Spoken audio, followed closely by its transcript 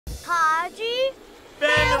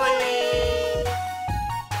family!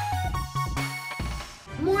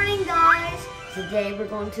 Morning, guys! Today we're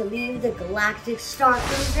going to leave the Galactic Star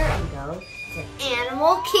Cruiser and go to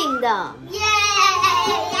Animal Kingdom. Yay!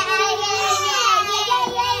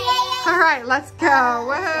 All right, let's go.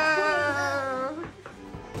 Whoa!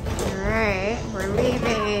 All right, we're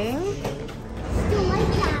leaving. Still like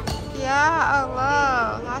that. Yeah, oh,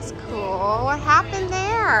 look, that's cool. What happened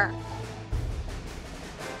there?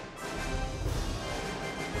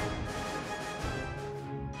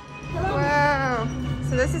 Whoa.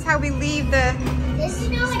 So this is how we leave the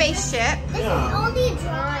spaceship. This is only a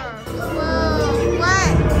drive. Whoa,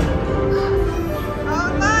 what? Oh,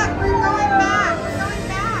 look, we're going back. We're going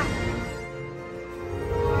back.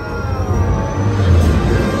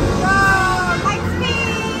 Whoa, light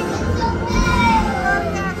speed. It's so big. Look,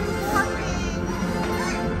 that's warping.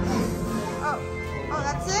 Oh,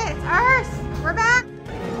 that's it. It's Earth. We're back.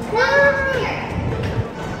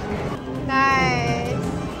 Nice.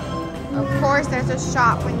 Of course, there's a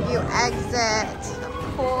shop when you exit. Of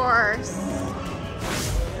course.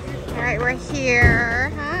 All right, we're here.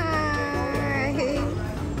 Hi.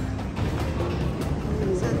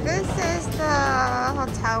 So this is the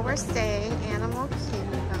hotel we're staying, Animal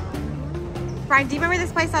Kingdom. Brian, do you remember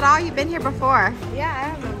this place at all? You've been here before. Yeah,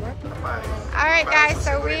 I remember. All right, guys,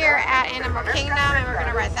 so we are at Animal Kingdom, and we're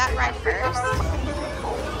gonna ride that ride first.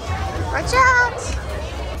 Watch out!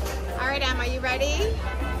 All right, Emma, you ready?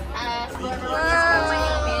 Whoa.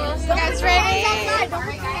 You guys ready?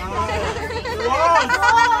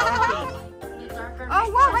 Oh,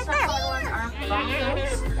 whoa, right there.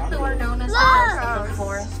 Who are known as the ghosts of the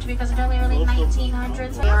forest because in the early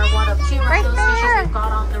 1900s they are one of two rhino species we've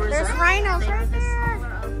got on the reserve. There's rhinos They're right the there.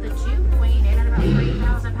 smaller of the two, weighing in at about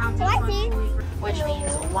 3,000 pounds each, which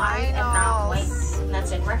means wide and not white. And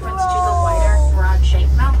that's in reference to the wider,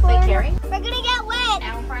 rod-shaped mouth they carry. We're gonna get wet.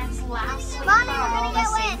 Now, friends, lastly, Mommy, for we're all gonna the get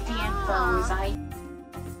wet. safety infos,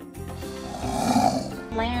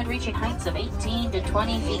 land reaching heights of 18 to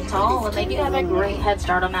 20 feet tall, and they do have a great head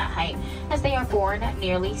start on that height as they are born at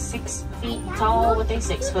nearly 6 feet tall with a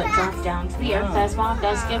 6-foot drop down to the earth as mom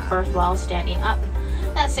does give birth while standing up.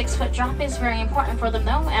 That 6-foot drop is very important for them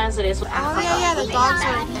though, as it is with Africa. yeah, the with a dogs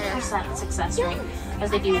are right there. 90% success rate, as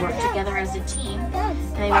they do work together as a team, and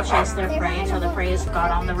they will chase their prey until the prey is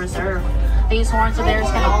got on the reserve. These horns of theirs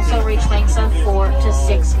can also reach lengths of 4 to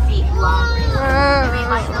 6 feet long. They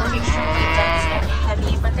might look extremely dense and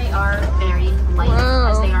heavy, but they are very light,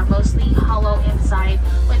 as they are mostly hollow inside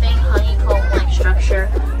with a honeycomb-like structure,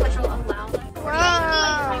 which will allow them to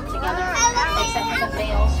lifetime together, except for the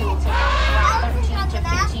males who will take around 13 to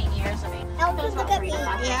 15 years of age. Those about 3 to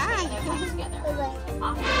 5 years together.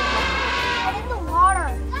 I'm in the water.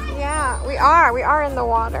 Yeah, we are in the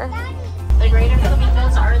water. The greater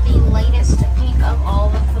flamingos are the lightest pink of all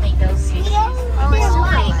the flamingo species. They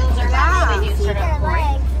do start out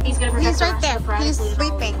pouring. He's going to protect He's right there. He's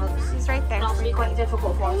sleeping. He's right there. It's also quite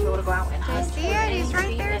difficult for him to be able to go out and hunt. See it? He's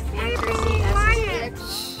right there sleeping.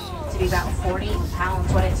 To be about 40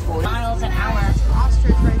 pounds when it's 40 miles an hour.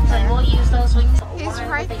 Ostrich right So there. we'll use those wings. He's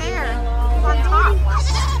right there. On top.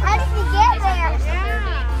 How did we get there?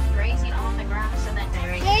 Grazing on the grass and then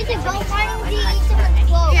There's a boat running to each of the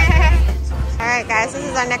boat. All right, guys, this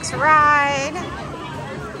is our next ride.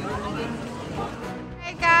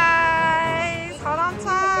 Hey, guys, hold on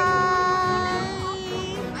tight.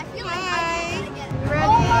 I feel like Hey, we're ready?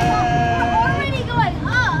 already going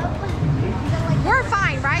up. We're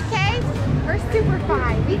fine, right, Kay? We're super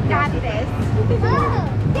fine. We got this.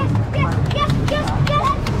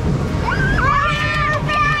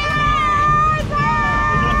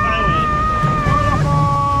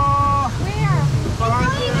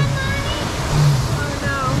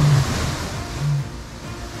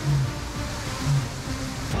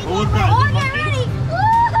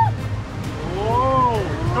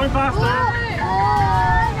 Going faster.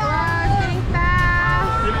 Getting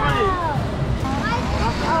fast. Get ready.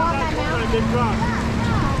 That's a big drop.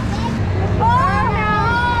 Oh no!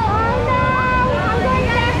 I'm going backwards.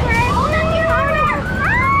 Hold on your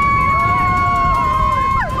harder.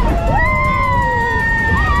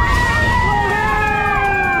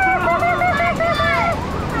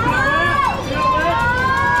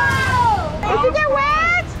 Did you get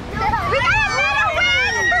wet? We got a little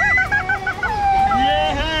wet.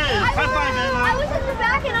 Yeah! High five, Emma. I was in the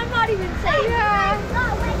back and I'm not even safe. Yeah.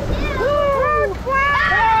 Not right now. Woo!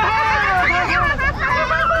 Wow!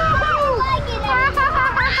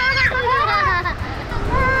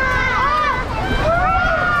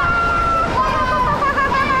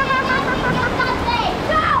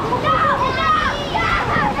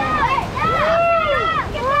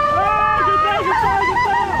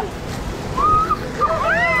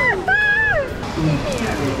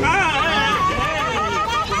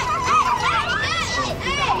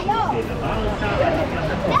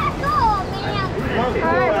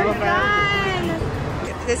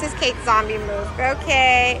 This is Kate's zombie move. Go,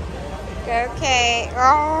 Kate. Go, Kate.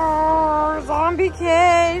 Oh, zombie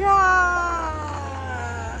Kate. Ah.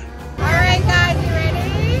 All right, guys, you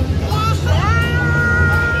ready?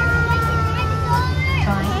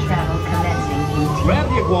 Time travel commencing in Grab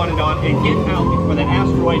the iguanodon and get out before that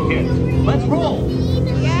asteroid hits. Let's roll.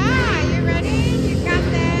 Yeah, you ready? You got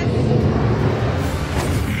this.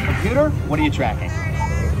 Computer, what are you tracking?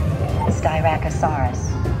 Styracosaurus.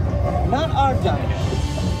 Not our dino.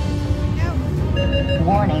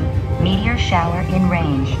 Warning, meteor shower in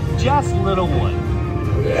range. Just little one.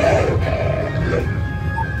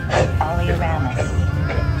 Oleoramus.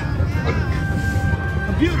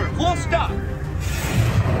 Computer, full stop.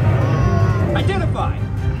 Identify.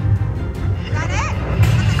 Got it?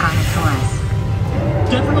 Carnotaurus.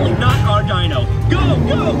 Definitely not our dino. Go,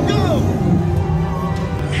 go, go!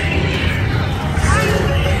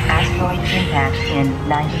 Asteroid impact in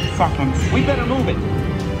 90 seconds. We better move it.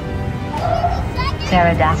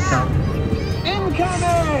 Pterodactyl.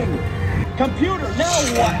 Incoming! Computer, now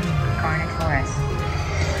what? Carnotaurus.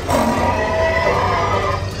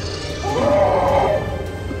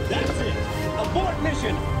 That's it. Abort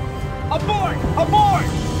mission. Abort! Abort!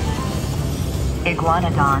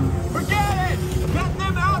 Iguanodon. Forget it! Get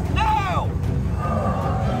them out now!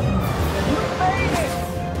 You made it!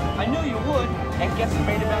 I knew you would, and guess who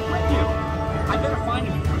made it back with you? I better find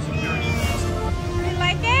him through security. You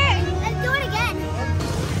like it? Let's do it again.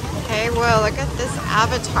 Okay, well, look at this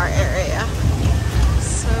avatar area.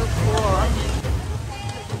 So cool. All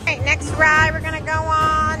right, next ride we're gonna go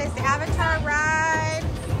on is the avatar ride.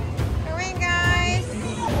 Go in, guys.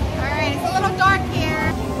 All right, it's a little dark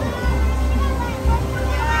here.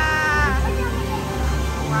 Yeah.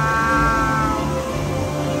 Wow.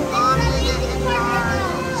 Omnipotent and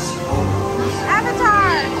large.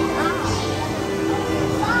 Avatar.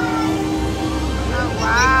 Oh,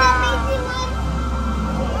 wow.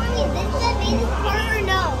 Is this the amazing part or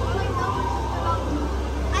no?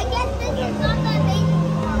 I guess this is not the amazing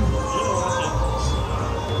part.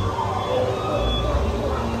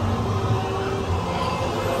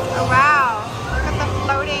 Oh, wow. Look at the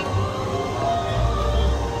floating.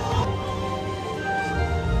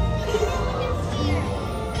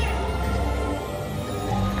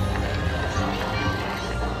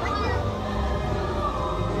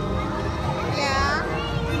 Yeah.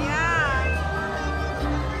 Yeah.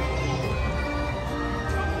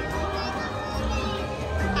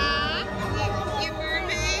 Huh? You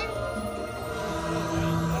mermaid?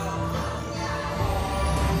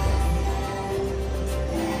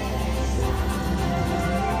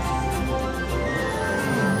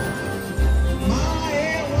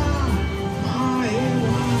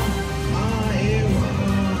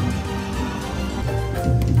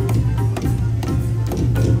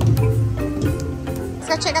 Let's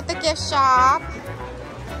go check out the gift shop.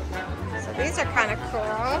 So these are kind of cool,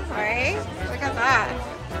 right? Look at that.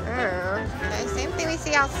 Oh, okay, same thing we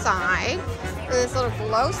see outside with this little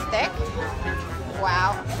glow stick.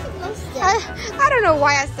 Wow. I don't know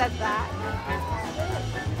why I said that.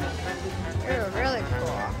 Oh, really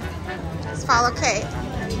cool. Just follow Kate.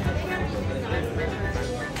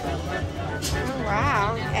 Oh,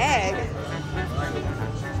 wow. Egg.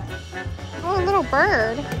 Oh, a little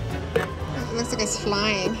bird. It looks like it's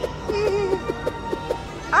flying.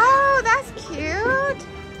 Oh, that's cute.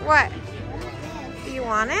 What? Do you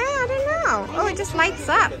want it? I don't know. Oh, it just lights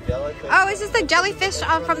up. Oh, it's just the jellyfish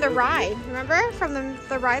from the ride. Remember? From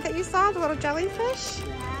the ride that you saw? The little jellyfish?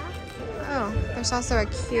 Oh, there's also a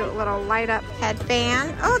cute little light up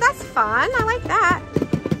headband. Oh, that's fun. I like that.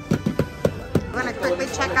 We're gonna quickly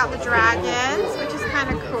check out the dragons, which is kind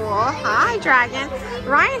of cool. Hi, dragon.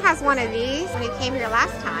 Ryan has one of these when he came here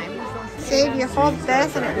last time. See, you hold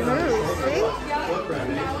this and it moves, see?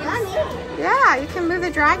 Yeah, you can move the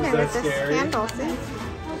dragon with this handle, see?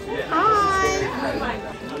 Hi.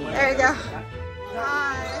 There we go.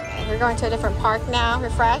 Hi. We're going to a different park now.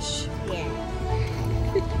 Refresh? Yeah.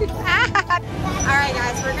 Alright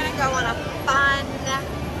guys, we're gonna go on a fun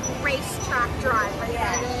racetrack drive. Are you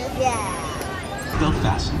ready? Yeah. Belt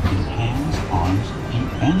fastened in hands, arms, feet,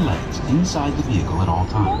 and legs inside the vehicle at all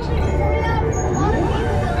times.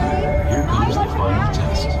 Here comes the final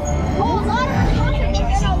test. Oh, a lot of confidence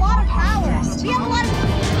and a lot of power. We have a lot of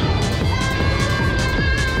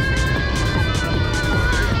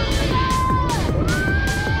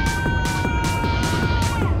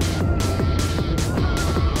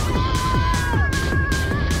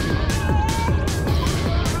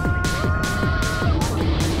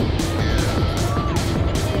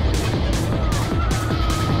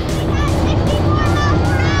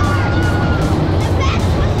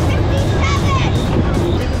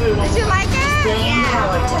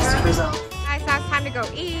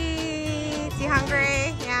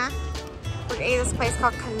this place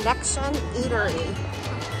called Connection Eatery.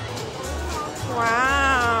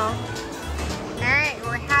 Wow. All right,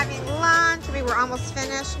 we're having lunch. I mean, we're almost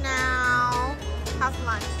finished now. How's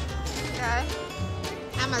lunch? Good?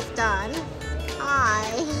 Emma's done. Hi.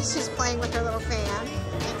 She's playing with her little fan.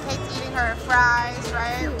 And Kate's eating her fries,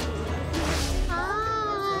 right?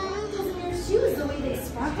 Hi. Your shoes, the way they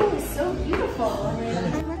sparkle is so beautiful.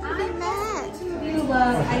 And look who we met. You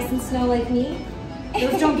love ice and snow like me?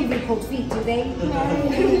 Those don't give you cold feet, do they?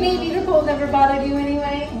 Maybe the cold never bothered you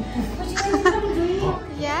anyway. But you guys know what I'm doing?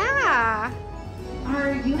 Yeah.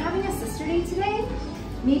 Are you having a sister day today?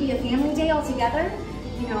 Maybe a family day all together?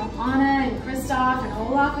 You know, Anna and Kristoff and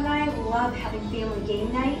Olaf and I love having family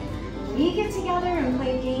game night. When we get together and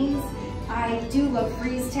play games, I do love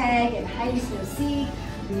freeze tag and hide and go seek.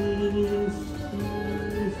 Thank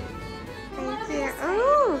you.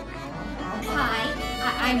 Ooh. Hi,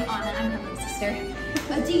 I'm Anna. I'm her little sister.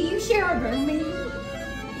 Do you share a room, maybe?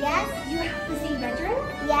 Yes. You have the same bedroom?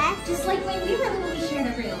 Yes. Just like when we were little, we shared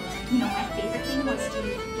a room. You know, my favorite thing was to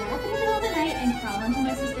get up in the middle of the night and crawl into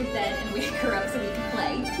my sister's bed and wake her up so we could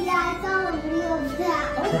play. Yeah, I saw a video of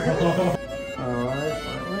that.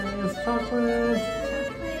 Alright, chocolate.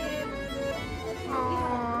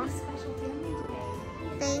 Aww. Special family today.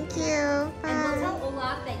 Thank you. And we'll Bye. tell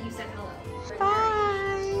Olaf that you said hello.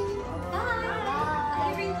 Bye. Bye.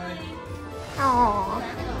 Bye, everyone. Aww.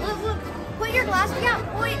 Look, put your glasses down.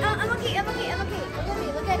 Wait, I'm okay.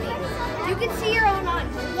 Look at me. You can see your own eyes.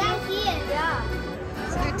 Yeah, I see it. Yeah.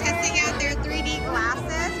 So they're testing out their 3D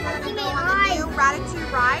glasses. We're gonna go on the new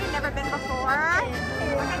Ratatouille ride. Never been before.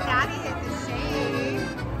 Look at Daddy hit the shade.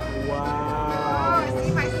 Wow. Oh, I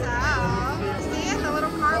see myself. See it? The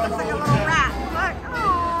little car looks like a little rat. Look.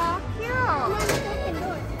 Oh, cute.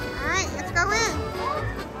 All right, let's go in.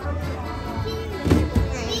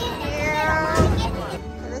 Thank you.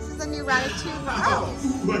 So this is a new Ratatouille ride. Oh.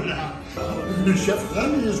 Chef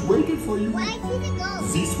Annie is waiting for you. Where I see to go?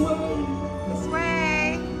 This way. This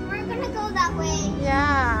way. We're gonna go that way.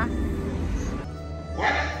 Yeah.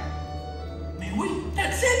 What? Mais oui,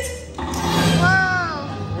 that's it. Whoa.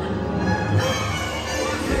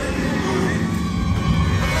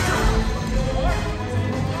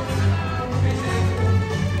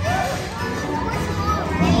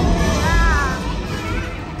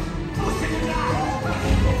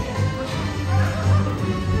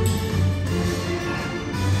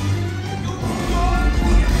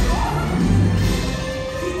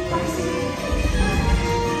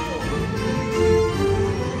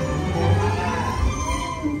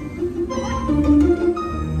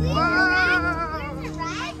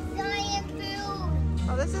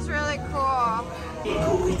 Oh, this is really cool.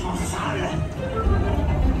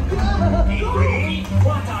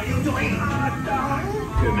 What are you doing?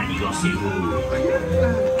 Que manigancez-vous?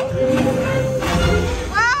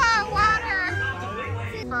 Whoa, water!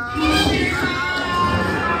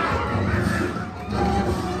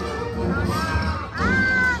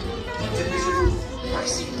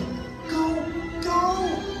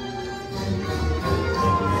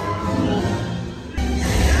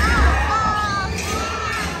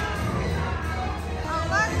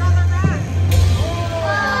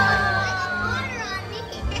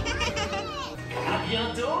 À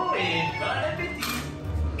bientôt et bon appétit.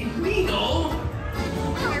 We go.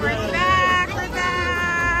 Okay, we're back.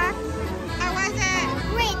 How was it?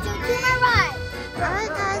 Great, so do my ride. Alright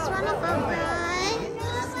guys, run up a ride.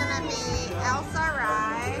 This is gonna be Elsa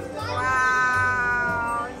ride.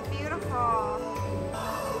 Wow, it's beautiful.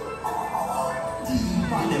 Do you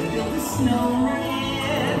want to build a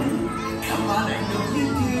snowman? Come on, I know you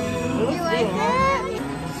do. You like it?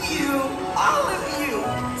 You, all of you.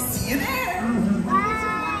 See you there.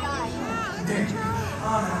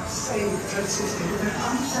 Honor, save Francisco with an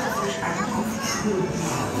unselfish act of truth.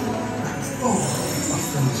 Oh, a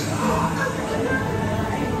frozen heart.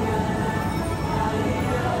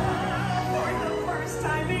 For the first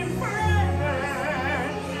time in forever.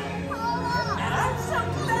 And I'm so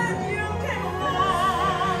glad you came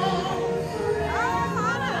along.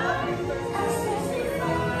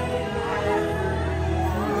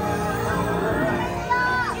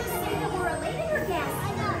 You say that we're a later guest. I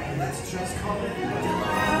know. Let's just call it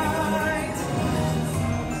delight.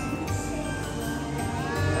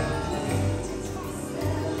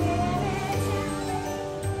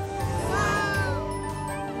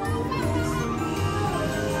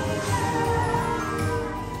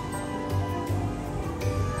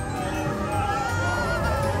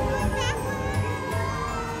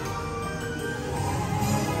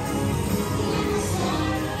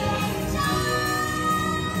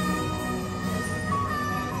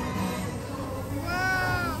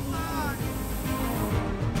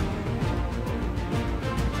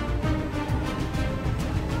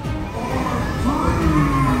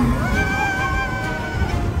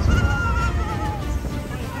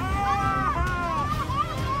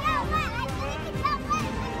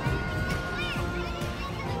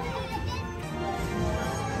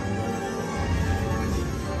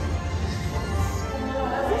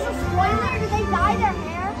 dye their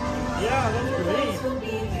hair? Yeah, that's great.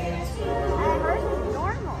 Hers is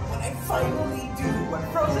normal. When I finally do what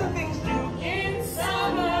frozen things do in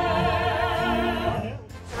summer.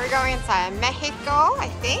 So we're going inside Mexico, I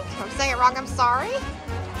think. If I'm saying it wrong, I'm sorry.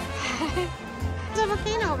 There's a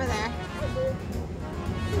volcano over there.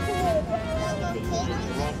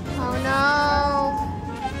 Oh no.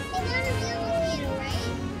 It's not a real volcano, right?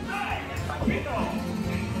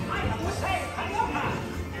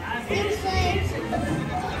 Seems like...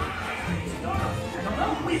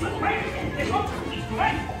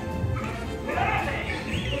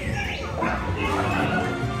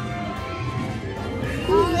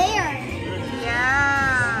 Who's there?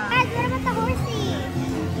 Yeah. Guys, what about the horsey?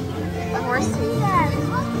 The horsey.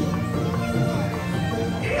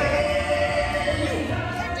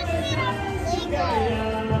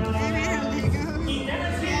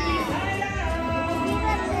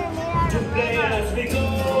 As we go,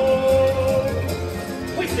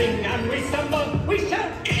 we sing and we stumble, we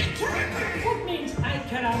shout. What means I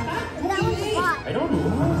caramba? I don't know.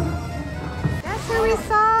 Guess who we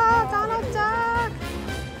saw? Donald Duck.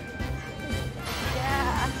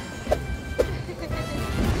 Yeah.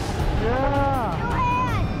 Yeah.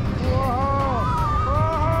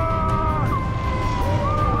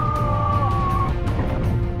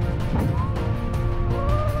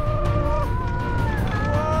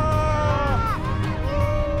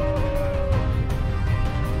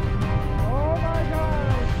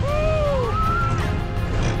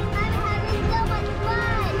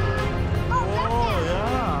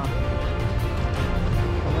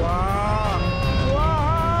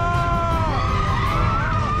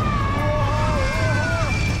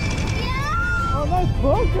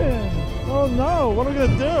 Broken! Oh no, what are we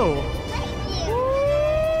gonna do?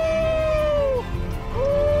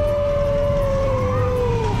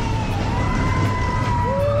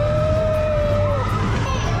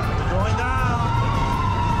 Going down!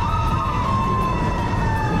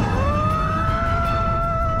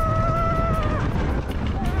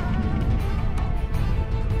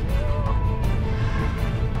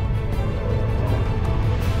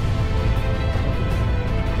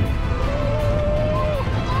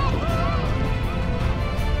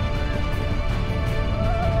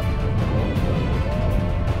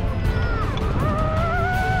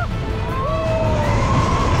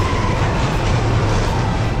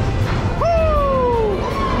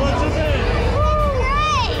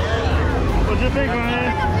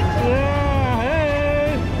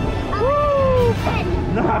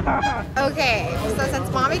 Okay, so since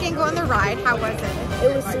Mommy didn't go on the ride, how was it?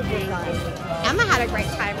 It was super fun. Emma had a great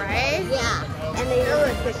time, right? Yeah. And they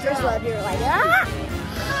were pictures while you were like, ah!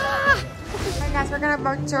 Alright guys, we're gonna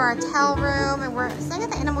go to our hotel room and we're staying at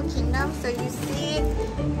the Animal Kingdom. So you see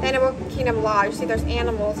the Animal Kingdom Lodge. You see there's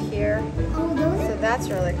animals here. Oh, those So that's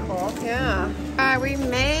really cool. Yeah. We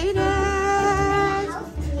made it.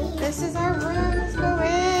 This is our room. Let's go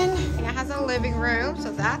in. It has a living room,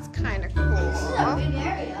 so that's kind of cool.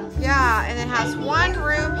 Yeah, and it has one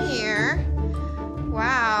room here.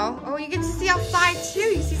 Wow. Oh, you get to see outside too.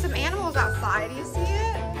 You see some animals outside. Do you see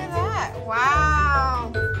it? Look at that.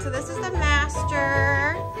 Wow. So this is the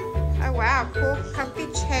master. Oh wow, cool comfy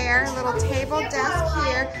chair, little table desk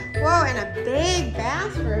here. Whoa, and a big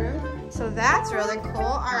bathroom. So that's really cool.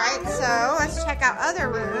 All right, so let's check out other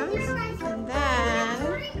rooms. And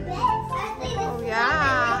then, oh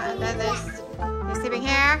yeah, and then there's, you sleeping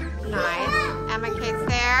here? Nice. Emma Kate's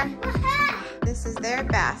there. This is their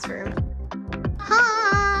bathroom.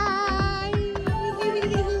 Hi!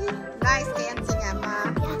 Nice dancing,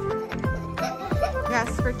 Emma.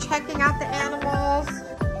 Yes, we're checking out the animals.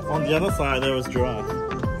 On the other side, there was giraffe.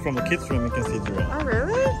 From the kids' room, you can see giraffe. Oh,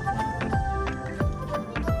 really?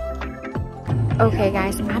 Okay,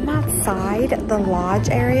 guys, I'm outside the lodge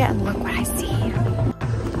area, and look what I see.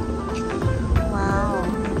 Wow.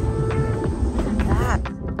 Look at that.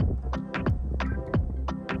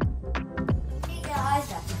 Hey guys,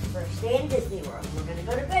 that's our first day in Disney World. We're gonna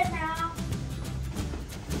go to bed now.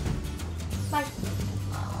 Bye.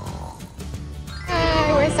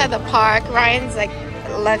 Hi, we're inside the park. Ryan's like,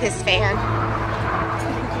 love his fan.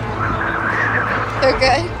 They're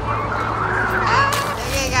good.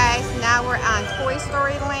 Okay guys, now we're on Toy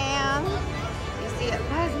Story Land. You see it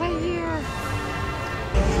right here.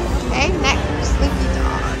 Okay, next, Sleepy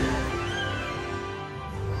Dog.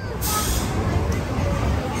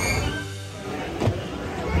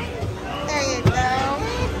 There you go.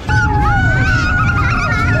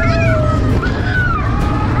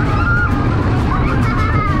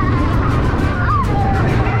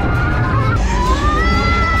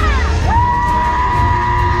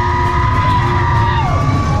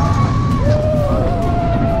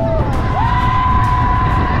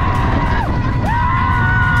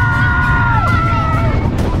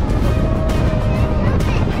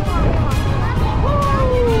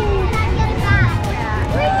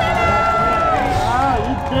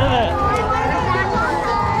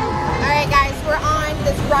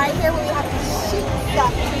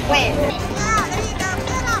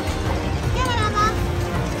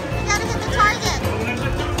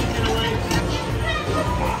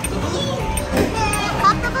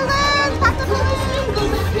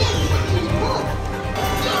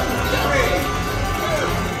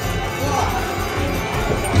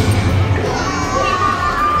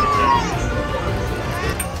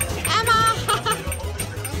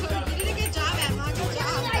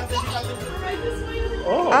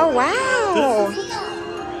 wow.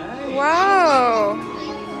 Whoa.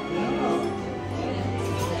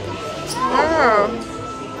 Oh.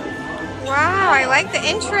 Wow, I like the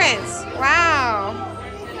entrance. Wow.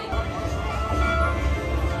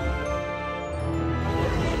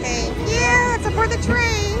 Thank you. Let's aboard the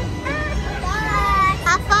train. Bye.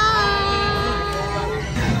 Have fun.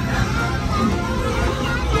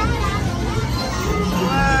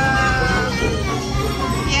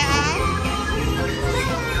 Yeah.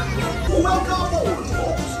 Welcome aboard,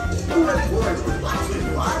 folks. You ready for a relaxing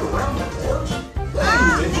ride around the porch?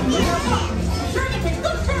 Sure, it's a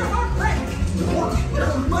good pair of our friends. The porch is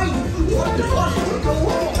amazing. What could possibly go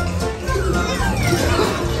wrong?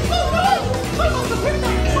 I must have hit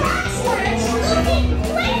that crack switch.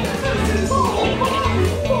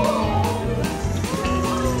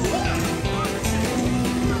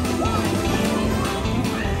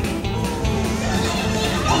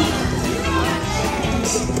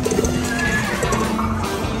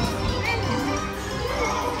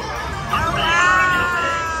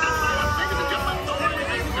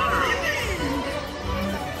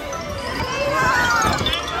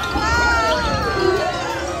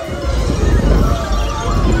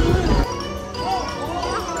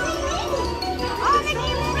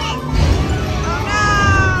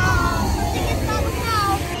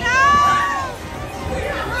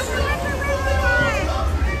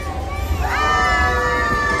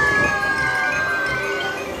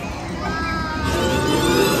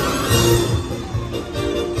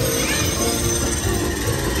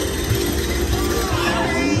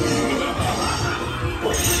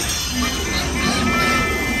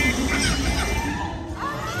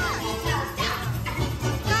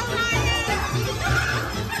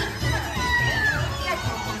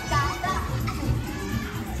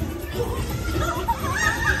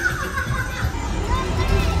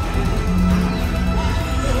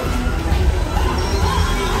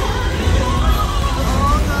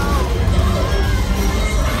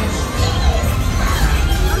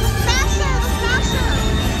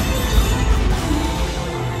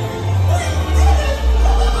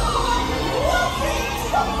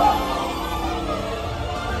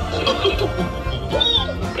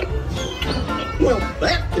 Well,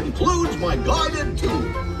 that concludes my guided tour.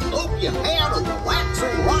 Hope you had a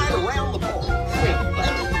relaxing ride around the park. And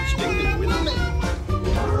that's sticking with me.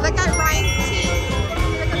 Look at Ryan's teeth.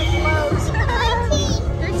 Look at his nose.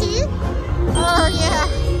 Your teeth? Oh, yeah.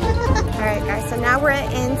 All right, guys, so now we're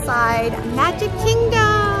inside Magic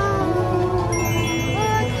Kingdom.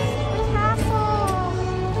 Look, the castle.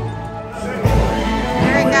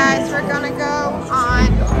 All right, guys, we're going to go on.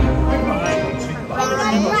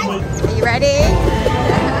 Are you ready?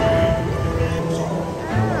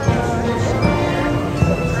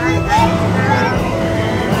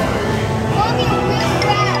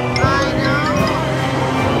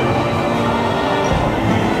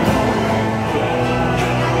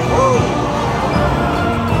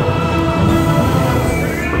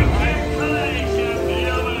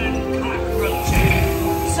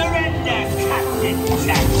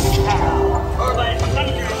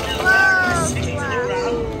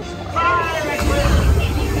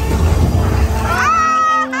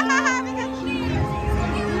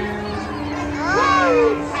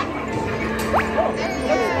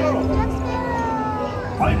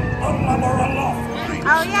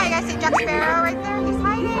 Oh yeah, you guys see Jack Sparrow right there? He's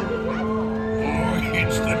hiding. Oh,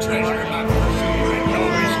 it's the treasure map for sure and no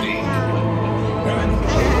mistake.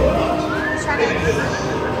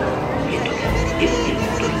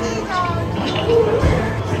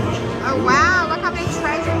 Oh wow, look how many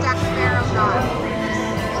treasure Jack Sparrow got.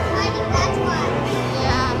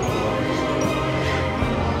 Yeah.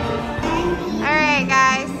 Alright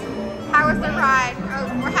guys, how was the ride? Oh,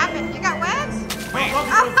 what happened? You got wet?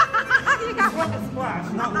 You got wet.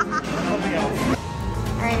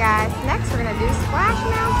 Alright guys, next we're gonna do Splash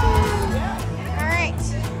Mountain. Alright.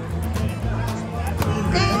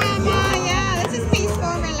 Go Emma, yeah, this is peaceful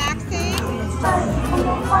and relaxing.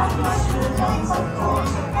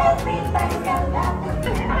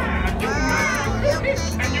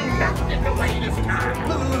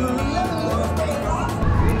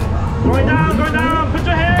 Going down, put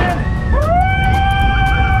your hand.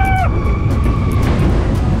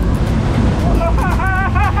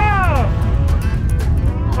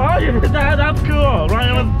 Oh, you did that, that's cool.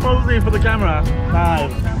 Ryan was posing for the camera.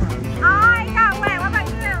 Nice. I got wet, what about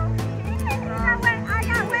you? You got wet, I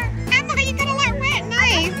got wet. Emma, you got a lot wet,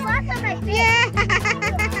 nice. Yeah.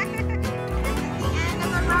 End of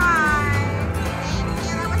the ride. Thank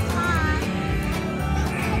you, that was fun.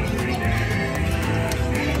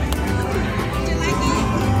 Did you like it?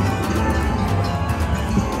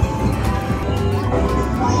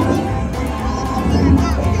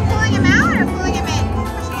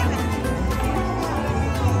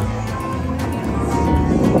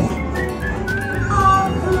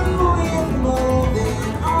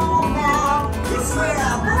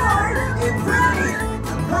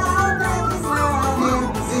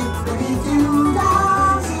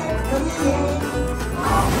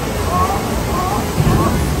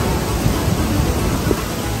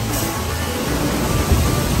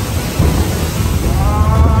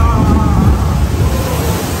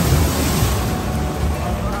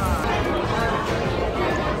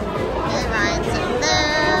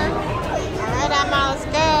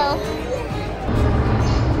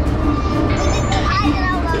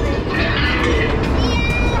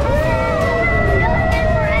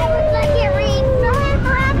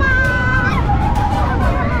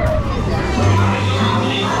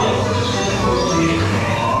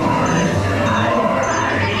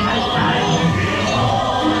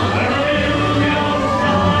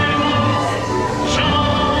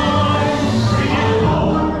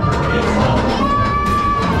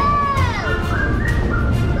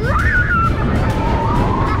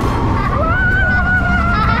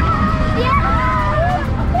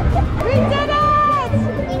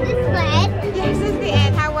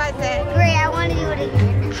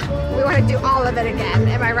 want to do all of it again.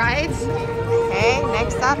 Am I right? Okay,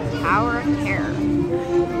 next up, Tower of Terror.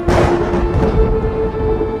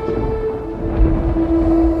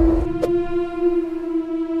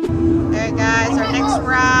 Alright guys, our next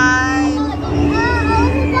ride.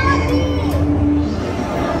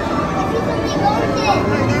 Oh,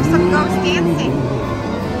 there's some ghosts dancing.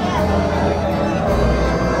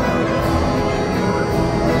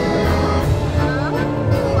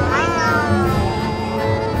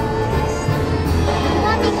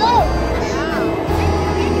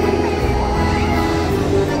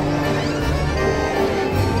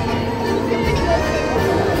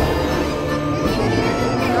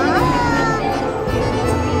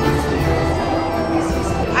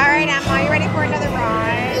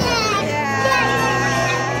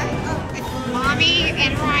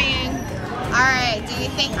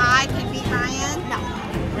 Think I can beat Ryan? No.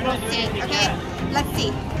 We'll see. Okay, let's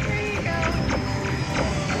see.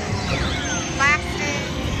 Blasting.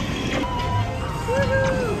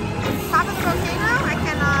 Woohoo! Top of the volcano? I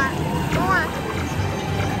cannot. More.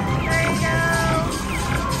 There you go.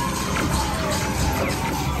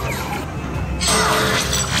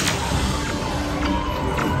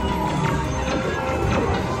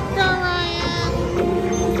 Go, Ryan.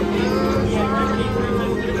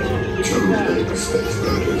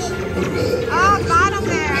 Oh, bottom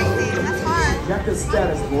there, I think. That's hard. Check the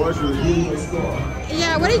status, boys. Review the score.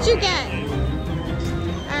 Yeah, what did you get?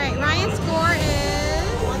 Alright, Ryan's score is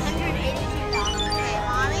 182,000. Okay,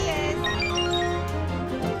 Mommy is.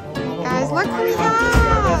 Guys, look who we have!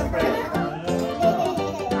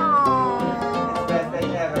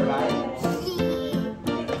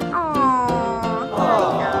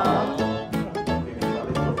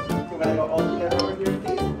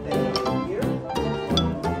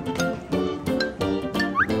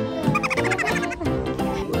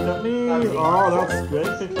 Oh, that's a great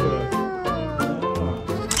picture.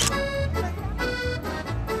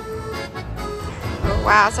 Oh,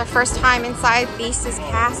 wow, it's our first time inside Beast's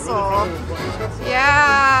castle.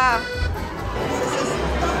 Yeah. This is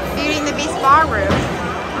Beauty and the Beast ballroom.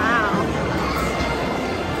 Wow.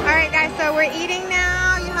 Alright guys, so we're eating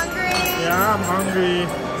now. You hungry? Yeah, I'm hungry.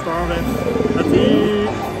 Starving. Let's eat.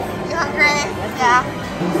 You hungry? Yeah.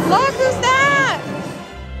 Look, who's that?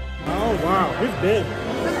 Oh wow, he's big.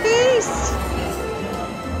 The Beast!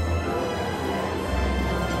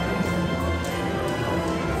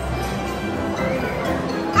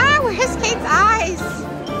 Ah, where's Kate's eyes?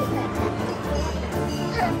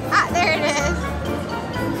 Ah, there it is.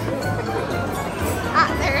 Ah,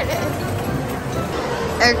 there it is.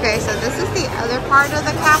 Okay, so this is the other part of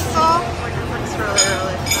the castle. It looks really,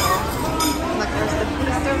 really cool. Look, there's the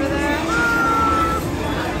Beast over there.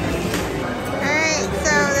 Alright,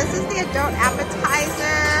 so this is the adult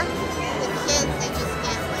appetizer. The kids, they just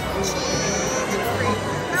get like cheese and fruit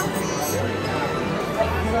and healthy.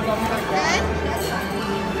 Good?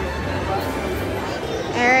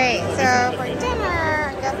 Alright, so for dinner,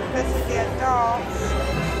 I guess this is the adults.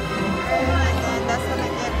 And then that's what I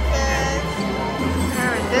get kids.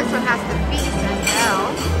 And this one has the Beast and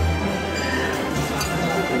Elle.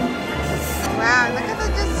 Wow, look at the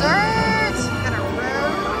dessert! Got a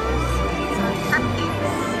rose, some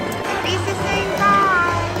cupcakes. The Beast is saying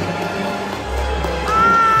bye.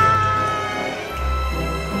 Bye!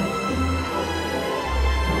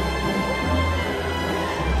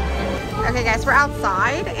 Okay guys, we're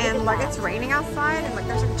outside and look, it's raining outside and look,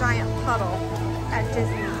 there's a giant puddle at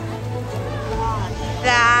Disney.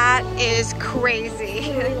 That is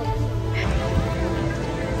crazy.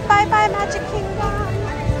 Bye bye Magic Kingdom.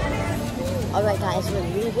 Alright guys, we're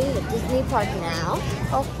leaving the Disney park now.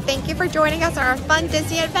 Oh, thank you for joining us on our fun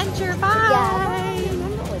Disney adventure. Bye. Yeah,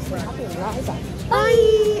 remember we're having rides on.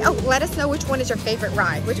 Bye. Oh, let us know which one is your favorite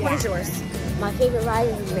ride. Which one is yours? My favorite ride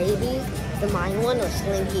is maybe the mine one or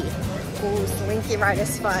Slinky. Ooh, Slinky ride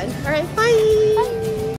is fun. Alright, bye. Bye.